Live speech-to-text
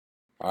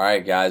All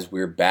right, guys,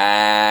 we're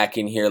back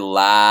in here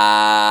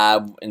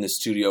live in the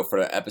studio for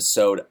an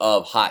episode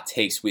of Hot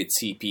Takes with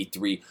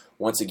TP3.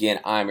 Once again,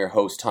 I'm your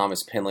host,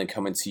 Thomas Penland,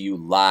 coming to you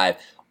live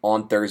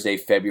on Thursday,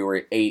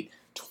 February 8th,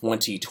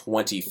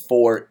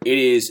 2024. It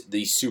is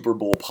the Super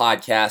Bowl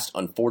podcast.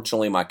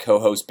 Unfortunately, my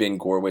co-host, Ben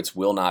Gorwitz,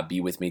 will not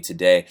be with me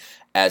today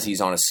as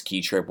he's on a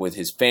ski trip with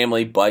his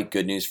family, but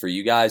good news for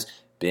you guys,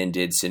 Ben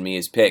did send me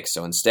his picks,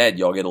 so instead,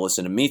 y'all get to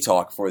listen to me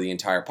talk for the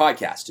entire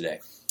podcast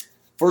today.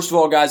 First of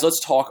all, guys,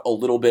 let's talk a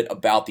little bit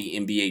about the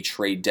NBA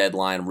trade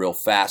deadline real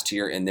fast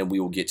here, and then we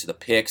will get to the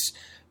picks.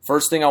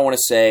 First thing I want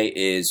to say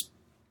is,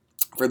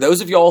 for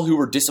those of y'all who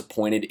were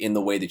disappointed in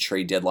the way the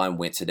trade deadline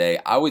went today,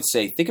 I would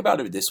say think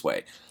about it this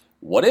way.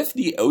 What if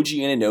the OG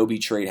Anunoby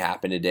trade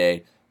happened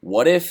today?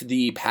 What if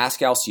the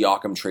Pascal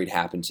Siakam trade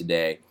happened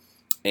today?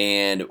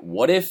 And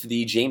what if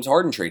the James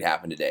Harden trade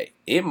happened today?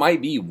 It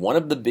might be one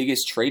of the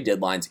biggest trade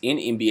deadlines in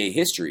NBA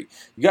history.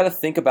 You got to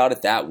think about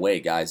it that way,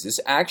 guys.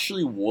 This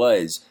actually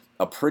was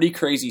a pretty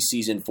crazy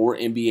season for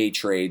NBA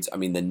trades. I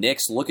mean, the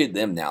Knicks, look at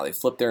them now. They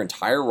flipped their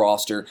entire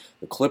roster.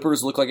 The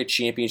Clippers look like a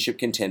championship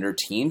contender.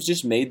 Teams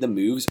just made the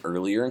moves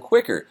earlier and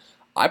quicker.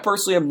 I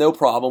personally have no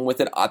problem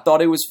with it. I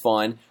thought it was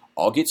fun.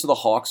 I'll get to the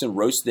Hawks and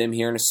roast them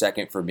here in a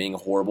second for being a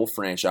horrible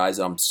franchise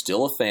that I'm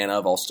still a fan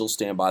of. I'll still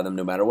stand by them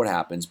no matter what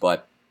happens.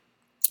 But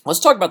let's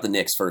talk about the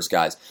Knicks first,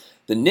 guys.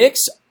 The Knicks,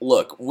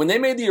 look, when they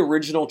made the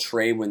original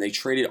trade, when they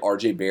traded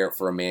R.J. Barrett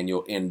for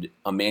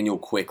Emmanuel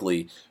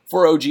Quickley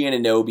for OG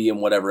Anunoby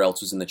and whatever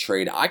else was in the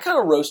trade, I kind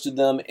of roasted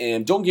them,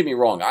 and don't get me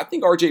wrong, I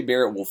think R.J.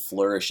 Barrett will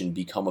flourish and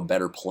become a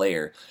better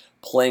player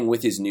playing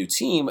with his new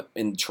team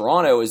in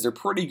Toronto, as they're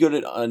pretty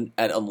good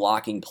at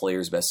unlocking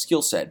players' best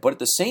skill set. But at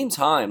the same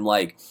time,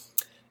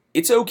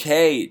 it's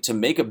okay to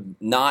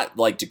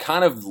to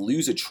kind of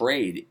lose a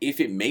trade if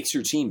it makes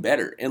your team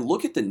better. And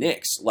look at the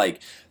Knicks.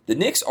 The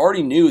Knicks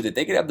already knew that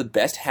they could have the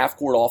best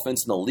half-court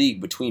offense in the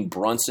league between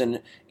Brunson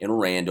and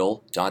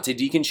Randall. Dante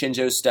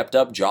DiVincenzo stepped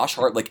up. Josh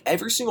Hart.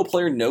 Every single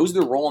player knows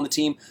their role on the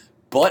team,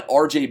 but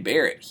R.J.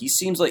 Barrett. He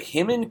seems like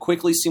him and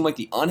Quickley seem like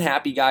the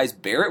unhappy guys.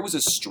 Barrett was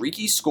a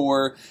streaky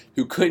scorer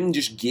who couldn't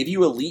just give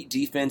you elite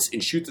defense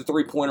and shoot the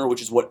three-pointer,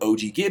 which is what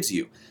OG gives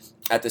you.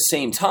 At the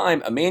same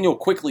time, Emmanuel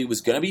Quickley was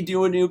going to be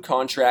doing a new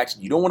contract.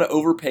 You don't want to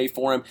overpay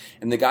for him,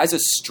 and the guy's a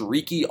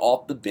streaky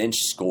off-the-bench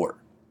scorer.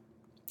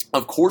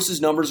 Of course, his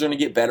numbers are going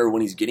to get better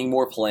when he's getting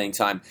more playing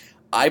time.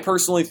 I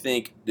personally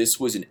think this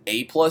was an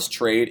A-plus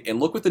trade, and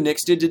look what the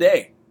Knicks did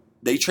today.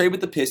 They trade with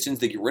the Pistons.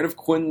 They get rid of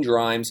Quentin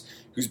Grimes,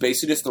 who's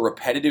basically just the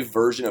repetitive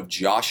version of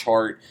Josh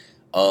Hart,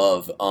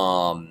 of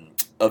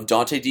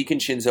Dante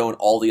DiVincenzo, and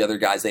all the other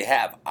guys they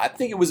have. I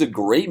think it was a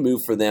great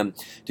move for them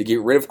to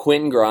get rid of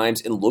Quentin Grimes,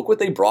 and look what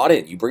they brought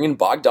in. You bring in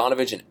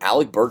Bogdanovich and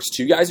Alec Burks,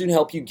 two guys who can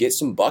help you get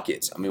some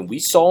buckets. I mean, we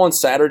saw on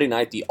Saturday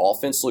night the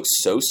offense looked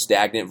so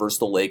stagnant versus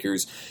the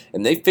Lakers,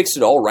 and they fixed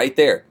it all right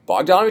there.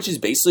 Bogdanovich is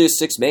basically a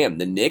sixth man.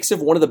 The Knicks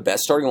have one of the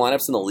best starting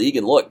lineups in the league,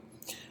 and look,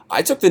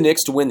 I took the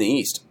Knicks to win the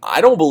East.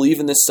 I don't believe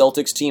in this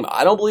Celtics team.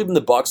 I don't believe in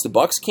the Bucks. The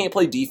Bucks can't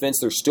play defense.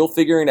 They're still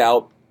figuring it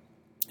out.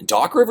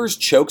 Doc Rivers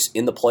chokes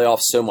in the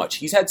playoffs so much.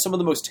 He's had some of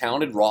the most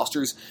talented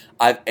rosters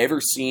I've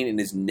ever seen and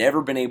has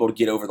never been able to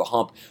get over the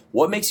hump.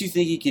 What makes you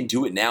think he can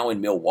do it now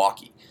in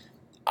Milwaukee?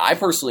 I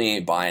personally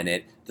ain't buying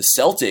it. The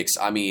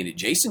Celtics,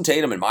 Jason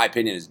Tatum, in my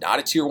opinion, is not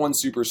a Tier 1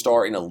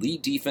 superstar. An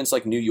elite defense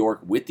like New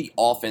York, with the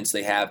offense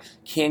they have,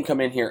 can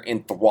come in here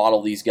and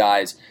throttle these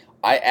guys.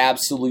 I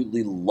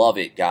absolutely love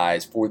it,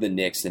 guys, for the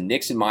Knicks. The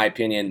Knicks, in my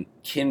opinion,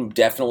 can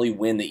definitely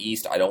win the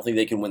East. I don't think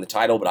they can win the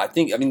title, but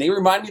they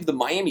remind me of the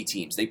Miami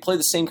teams. They play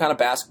the same kind of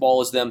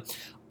basketball as them.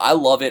 I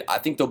love it. I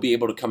think they'll be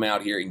able to come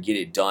out here and get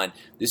it done.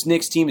 This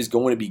Knicks team is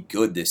going to be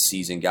good this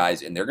season,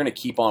 guys, and they're going to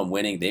keep on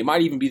winning. They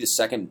might even be the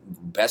second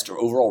best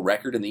overall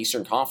record in the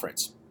Eastern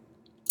Conference.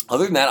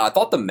 Other than that, I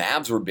thought the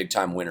Mavs were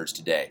big-time winners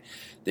today.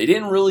 They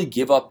didn't really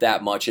give up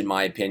that much, in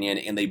my opinion,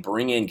 and they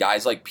bring in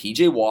guys like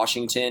P.J.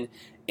 Washington,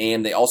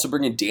 and they also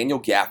bring in Daniel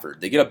Gafford.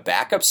 They get a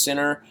backup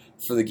center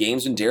for the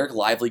games when Derek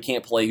Lively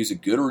can't play, who's a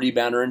good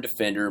rebounder and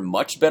defender,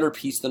 much better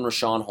piece than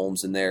Rashawn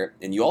Holmes in there.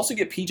 And you also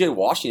get P.J.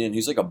 Washington,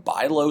 who's like a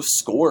buy-low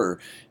scorer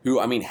who,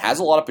 has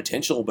a lot of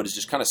potential, but is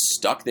just kind of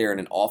stuck there in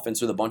an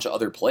offense with a bunch of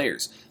other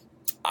players.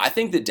 I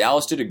think that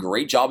Dallas did a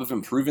great job of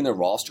improving their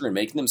roster and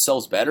making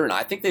themselves better, and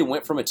I think they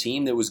went from a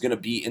team that was going to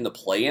be in the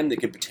play-in that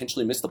could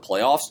potentially miss the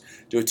playoffs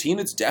to a team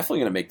that's definitely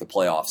going to make the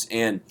playoffs.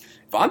 And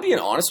if I'm being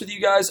honest with you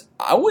guys,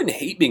 I wouldn't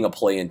hate being a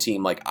play-in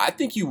team. I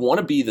think you want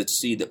to be the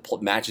seed that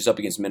matches up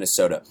against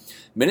Minnesota.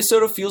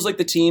 Minnesota feels like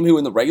the team who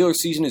in the regular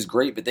season is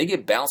great, but they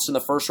get bounced in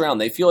the first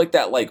round. They feel like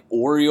that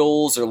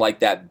Orioles or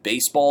that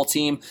baseball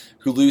team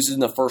who loses in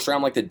the first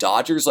round like the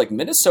Dodgers.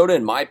 Minnesota,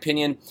 in my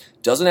opinion,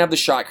 doesn't have the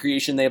shot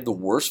creation. They have the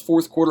worst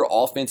fourth quarter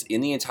offense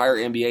in the entire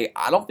NBA.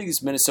 I don't think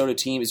this Minnesota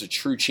team is a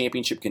true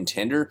championship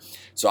contender,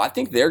 so I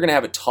think they're going to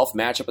have a tough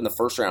matchup in the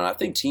first round. I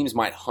think teams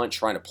might hunt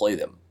trying to play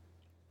them.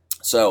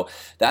 So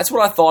that's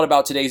what I thought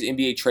about today's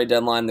NBA trade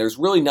deadline. There's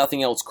really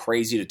nothing else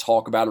crazy to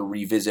talk about or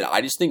revisit.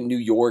 I just think New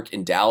York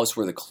and Dallas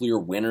were the clear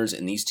winners,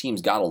 and these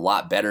teams got a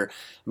lot better.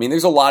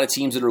 There's a lot of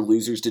teams that are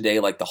losers today,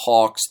 like the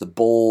Hawks, the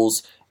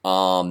Bulls,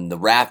 The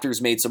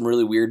Raptors made some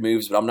really weird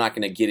moves, but I'm not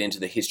going to get into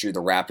the history of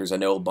the Raptors. I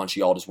know a bunch of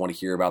y'all just want to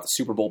hear about the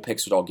Super Bowl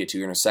picks, which I'll get to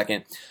here in a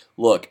second.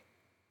 Look,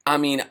 I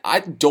mean,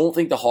 I don't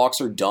think the Hawks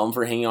are dumb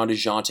for hanging on to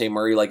DeJounte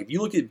Murray. Like, if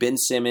you look at Ben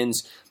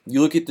Simmons,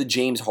 you look at the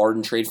James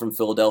Harden trade from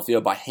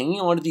Philadelphia, by hanging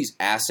on to these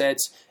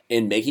assets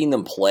and making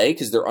them play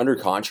because they're under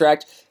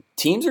contract,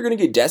 teams are going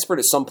to get desperate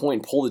at some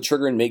point and pull the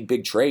trigger and make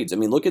big trades. I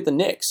mean, look at the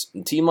Knicks.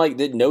 A team like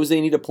that knows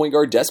they need a point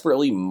guard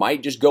desperately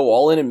might just go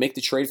all in and make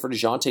the trade for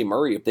DeJounte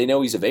Murray if they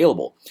know he's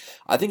available.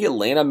 I think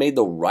Atlanta made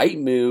the right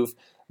move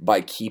by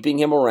keeping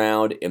him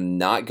around and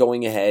not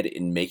going ahead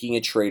and making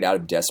a trade out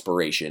of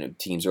desperation. If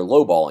teams are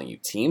lowballing you,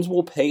 teams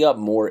will pay up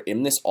more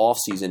in this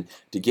offseason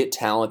to get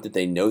talent that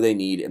they know they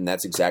need, and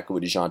that's exactly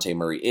what DeJounte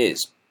Murray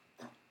is.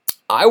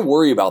 I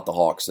worry about the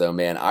Hawks, though,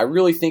 man. I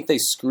really think they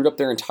screwed up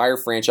their entire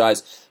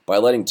franchise by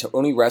letting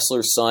Tony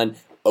Wrestler's son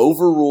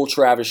overrule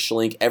Travis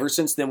Schlenk. Ever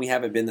since then, we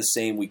haven't been the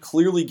same. We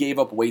clearly gave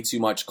up way too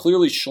much.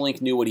 Clearly, Schlenk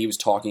knew what he was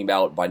talking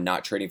about by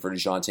not trading for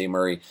DeJounte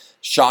Murray.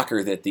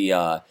 Shocker that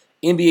the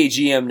NBA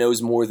GM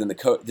knows more than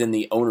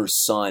the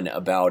owner's son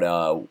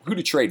about who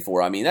to trade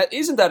for. I mean,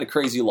 isn't that a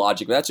crazy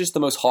logic? That's just the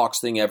most Hawks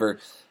thing ever.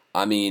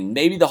 I mean,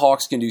 maybe the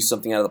Hawks can do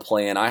something out of the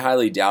plan. I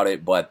highly doubt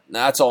it, but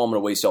that's all I'm going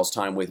to waste y'all's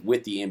time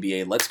with the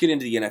NBA. Let's get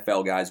into the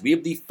NFL, guys. We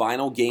have the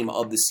final game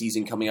of the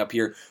season coming up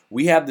here.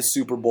 We have the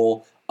Super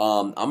Bowl.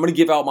 I'm going to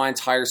give out my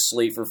entire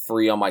slate for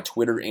free on my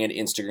Twitter and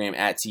Instagram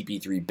at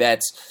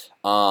TP3Bets.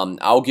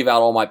 I'll give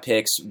out all my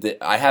picks that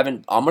I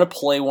haven't. I'm going to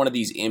play one of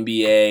these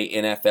NBA,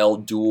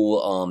 NFL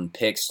dual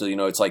picks. So,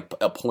 it's like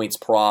a points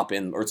prop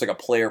or it's like a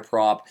player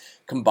prop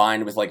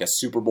combined with like a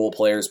Super Bowl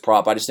players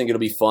prop. I just think it'll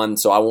be fun.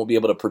 So I won't be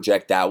able to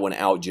project that one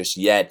out just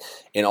yet.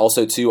 And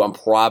also, too, I'm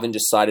probably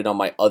decided on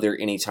my other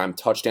anytime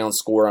touchdown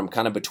score. I'm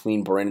kind of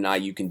between Brandon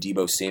Ayuk and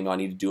Deebo Samuel. I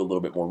need to do a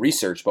little bit more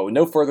research. But with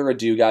no further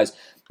ado, guys,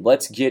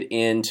 let's get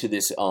into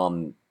this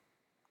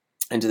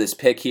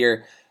pick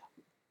here.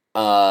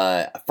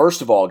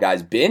 First of all,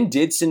 guys, Ben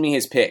did send me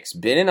his picks.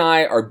 Ben and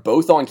I are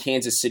both on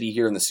Kansas City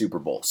here in the Super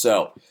Bowl.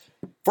 So,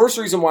 first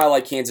reason why I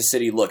like Kansas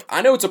City, look,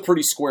 I know it's a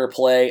pretty square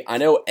play. I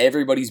know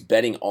everybody's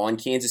betting on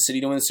Kansas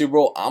City to win the Super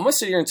Bowl. I'm going to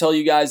sit here and tell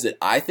you guys that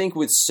I think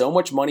with so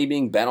much money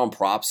being bet on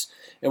props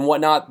and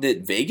whatnot,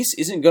 that Vegas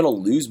isn't going to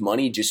lose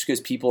money just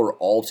because people are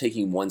all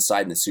taking one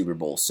side in the Super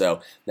Bowl.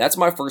 So that's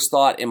my first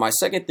thought. And my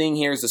second thing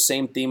here is the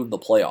same theme of the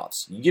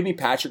playoffs. You give me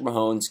Patrick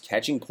Mahomes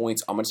catching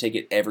points, I'm going to take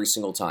it every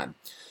single time.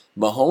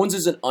 Mahomes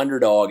as an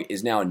underdog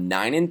is now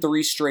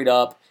 9-3 straight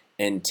up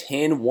and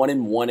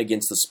 10-1-1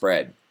 against the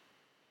spread.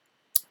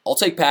 I'll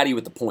take Patty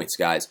with the points,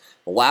 guys.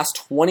 The last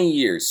 20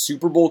 years,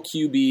 Super Bowl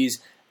QBs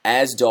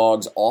as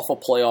dogs off a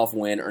playoff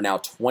win are now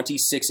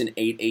 26-8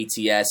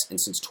 ATS,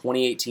 and since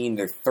 2018,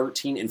 they're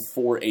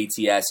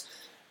 13-4 ATS.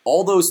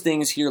 All those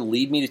things here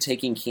lead me to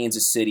taking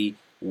Kansas City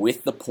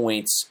with the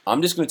points.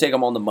 I'm just going to take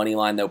them on the money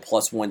line, though,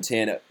 plus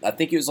 110. I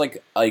think it was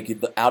like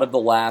out of the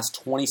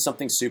last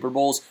 20-something Super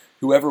Bowls,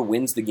 whoever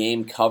wins the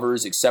game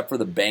covers, except for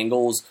the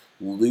Bengals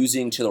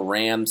losing to the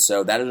Rams.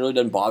 So that really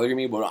doesn't bother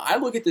me. But when I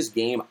look at this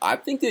game, I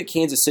think that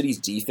Kansas City's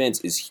defense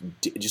is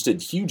just a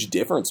huge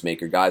difference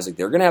maker, guys. Like,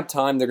 they're going to have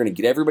time. They're going to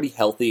get everybody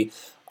healthy.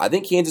 I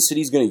think Kansas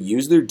City's going to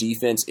use their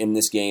defense in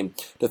this game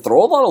to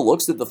throw a lot of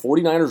looks that the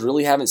 49ers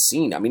really haven't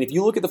seen. I mean, if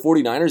you look at the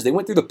 49ers, they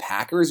went through the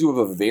Packers, who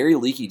have a very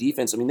leaky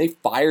defense. I mean, they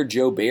fired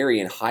Joe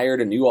Barry and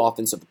hired a new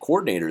offensive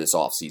coordinator this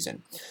offseason.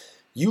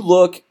 You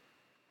look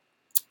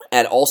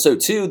at also,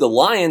 too, the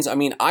Lions. I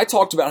mean, I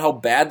talked about how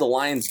bad the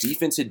Lions'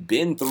 defense had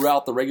been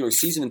throughout the regular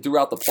season and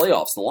throughout the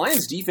playoffs. The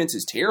Lions' defense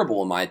is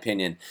terrible, in my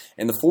opinion,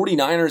 and the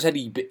 49ers had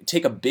to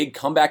take a big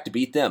comeback to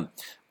beat them.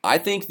 I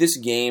think this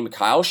game,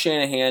 Kyle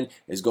Shanahan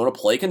is going to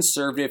play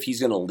conservative. He's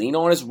going to lean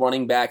on his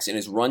running backs and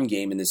his run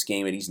game in this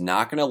game, and he's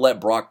not going to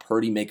let Brock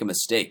Purdy make a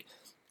mistake.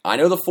 I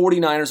know the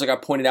 49ers, like I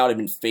pointed out, have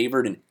been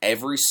favored in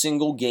every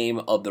single game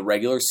of the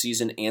regular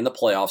season and the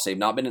playoffs. They've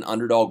not been an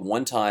underdog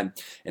one time,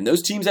 and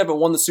those teams haven't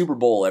won the Super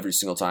Bowl every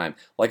single time.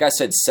 Like I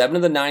said, 7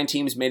 of the 9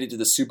 teams made it to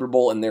the Super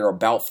Bowl, and they're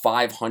about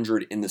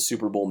 500 in the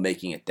Super Bowl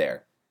making it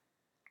there.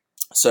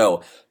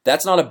 So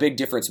that's not a big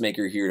difference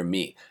maker here to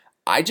me.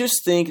 I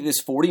just think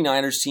this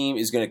 49ers team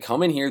is going to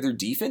come in here. Their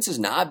defense has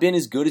not been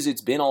as good as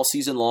it's been all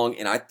season long,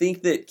 and I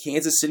think that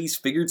Kansas City's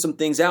figured some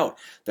things out.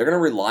 They're going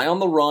to rely on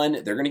the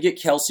run. They're going to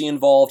get Kelsey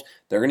involved.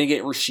 They're going to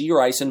get Rashee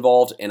Rice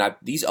involved, and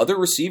these other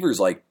receivers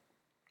like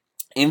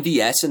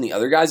MVS and the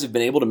other guys have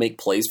been able to make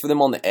plays for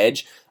them on the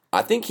edge.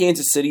 I think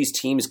Kansas City's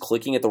team is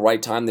clicking at the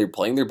right time. They're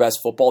playing their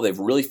best football. They've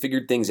really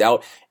figured things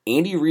out.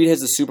 Andy Reid has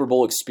the Super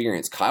Bowl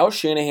experience. Kyle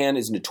Shanahan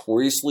is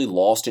notoriously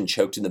lost and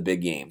choked in the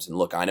big games. And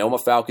look, I know I'm a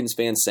Falcons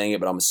fan saying it,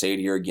 but I'm going to say it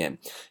here again.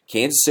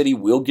 Kansas City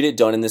will get it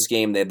done in this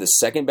game. They have the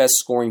second best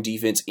scoring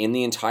defense in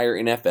the entire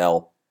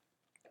NFL.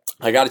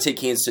 I got to take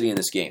Kansas City in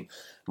this game.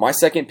 My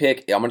second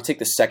pick, I'm going to take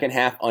the second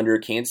half under.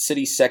 Kansas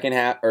City second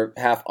half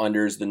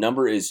unders. The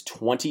number is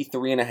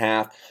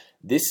 23.5.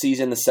 This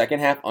season, the second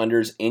half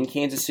unders in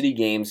Kansas City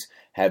games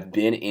have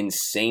been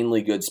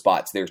insanely good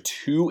spots. They're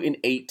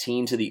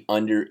 2-18 to the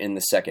under in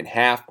the second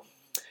half.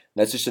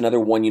 That's just another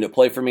one-unit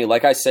play for me.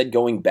 Like I said,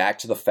 going back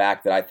to the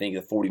fact that I think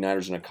the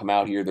 49ers are going to come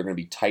out here. They're going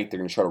to be tight. They're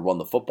going to try to run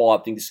the football.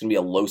 I think this is going to be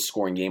a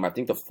low-scoring game. I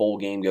think the full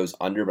game goes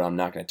under, but I'm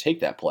not going to take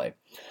that play.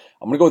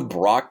 I'm going to go with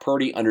Brock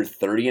Purdy under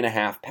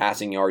 30.5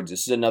 passing yards.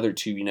 This is another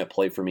 2-unit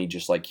play for me,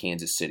 just like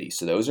Kansas City.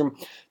 So those are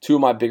two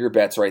of my bigger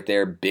bets right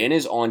there. Ben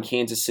is on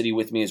Kansas City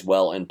with me as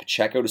well, and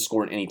Pacheco to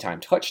score an anytime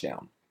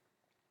touchdown.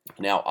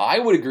 Now, I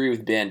would agree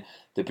with Ben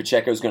that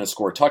Pacheco is going to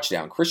score a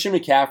touchdown. Christian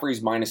McCaffrey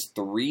is minus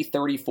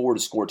 334 to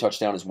score a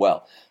touchdown as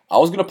well. I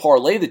was going to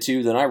parlay the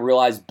two, then I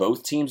realized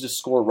both teams to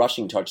score a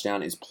rushing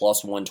touchdown is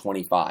plus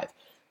 125.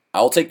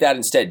 I'll take that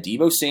instead.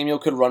 Deebo Samuel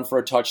could run for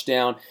a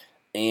touchdown.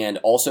 And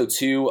also,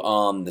 too,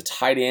 the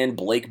tight end,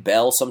 Blake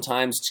Bell,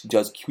 sometimes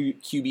does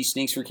QB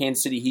sneaks for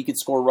Kansas City. He could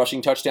score a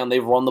rushing touchdown.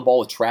 They've run the ball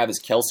with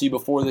Travis Kelce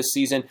before this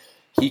season.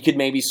 He could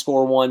maybe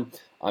score one.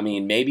 I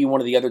mean, maybe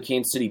one of the other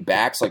Kansas City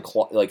backs, like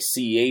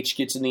CEH,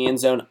 gets in the end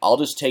zone. I'll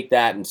just take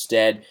that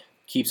instead.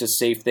 Keeps us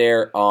safe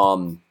there.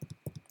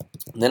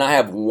 Then I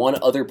have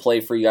one other play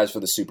for you guys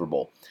for the Super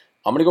Bowl.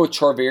 I'm going to go with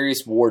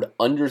Charvarius Ward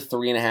under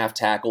 3.5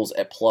 tackles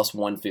at plus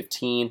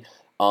 115.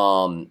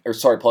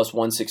 Plus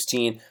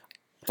 116.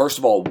 First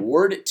of all,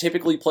 Ward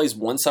typically plays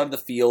one side of the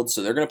field,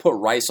 so they're going to put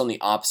Rice on the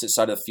opposite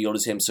side of the field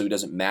as him so he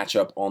doesn't match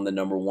up on the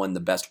number one, the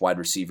best wide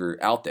receiver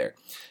out there.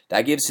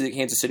 That gives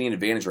Kansas City an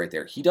advantage right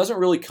there. He doesn't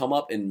really come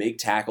up and make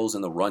tackles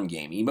in the run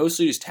game. He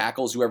mostly just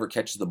tackles whoever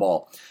catches the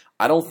ball.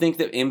 I don't think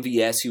that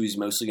MVS, who he's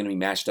mostly going to be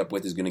matched up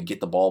with, is going to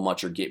get the ball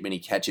much or get many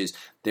catches.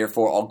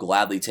 Therefore, I'll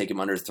gladly take him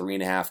under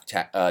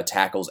 3.5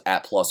 tackles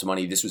at plus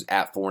money. This was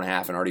at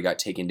 4.5 and already got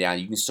taken down.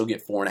 You can still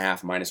get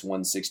 4.5 minus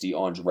 160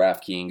 on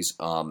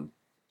DraftKings.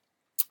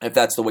 If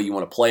that's the way you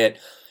want to play it.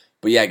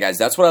 But yeah, guys,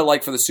 that's what I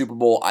like for the Super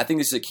Bowl. I think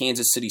this is a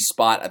Kansas City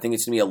spot. I think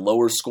it's going to be a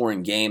lower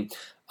scoring game.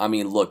 I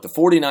mean, look, the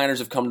 49ers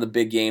have come to the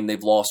big game.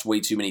 They've lost way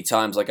too many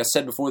times. Like I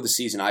said before the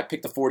season, I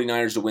picked the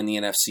 49ers to win the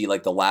NFC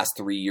like the last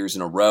 3 years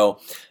in a row,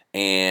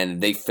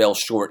 and they fell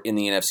short in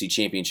the NFC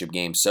Championship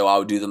game. So I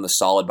would do them the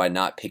solid by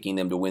not picking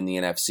them to win the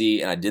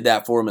NFC, and I did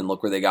that for them, and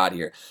look where they got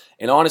here.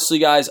 And honestly,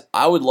 guys,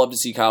 I would love to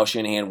see Kyle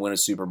Shanahan win a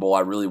Super Bowl.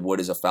 I really would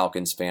as a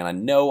Falcons fan. I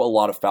know a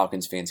lot of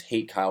Falcons fans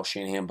hate Kyle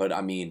Shanahan, but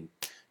I mean,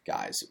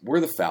 guys, we're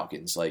the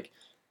Falcons. Like,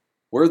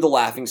 we're the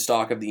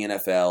laughingstock of the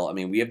NFL. I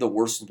mean, we have the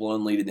worst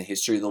blown lead in the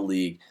history of the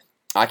league.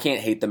 I can't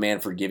hate the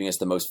man for giving us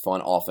the most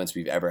fun offense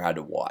we've ever had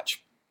to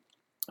watch.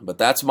 But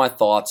that's my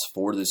thoughts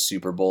for the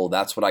Super Bowl.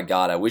 That's what I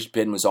got. I wish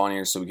Ben was on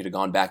here so we could have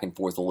gone back and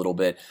forth a little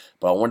bit.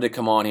 But I wanted to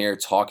come on here,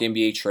 talk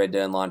NBA trade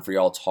deadline for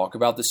y'all, talk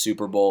about the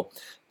Super Bowl.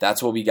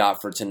 That's what we got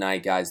for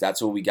tonight, guys.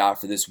 That's what we got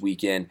for this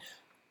weekend.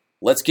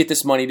 Let's get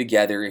this money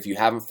together. If you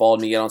haven't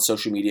followed me yet on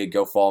social media,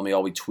 go follow me.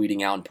 I'll be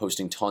tweeting out and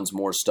posting tons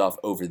more stuff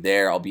over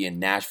there. I'll be in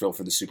Nashville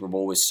for the Super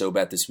Bowl with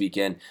SoBet this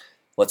weekend.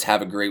 Let's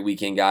have a great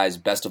weekend, guys.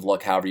 Best of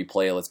luck however you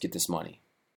play it. Let's get this money.